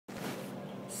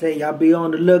Say y'all be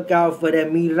on the lookout for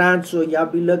that Mi Rancho. Y'all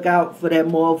be look out for that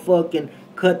motherfucking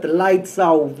cut the lights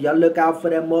off. Y'all look out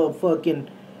for that motherfucking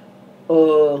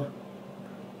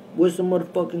what's the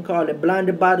motherfucking call it?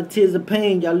 Blinded by the tears of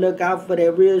pain. Y'all look out for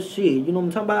that real shit. You know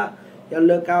what I'm talking about? Y'all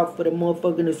look out for the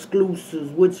motherfucking exclusives,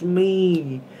 which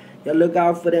mean y'all look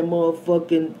out for that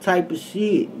motherfucking type of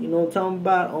shit. You know what I'm talking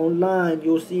about? Online,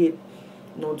 you'll see it.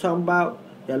 You know what I'm talking about?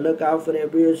 Y'all look out for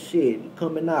that real shit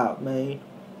coming out, man.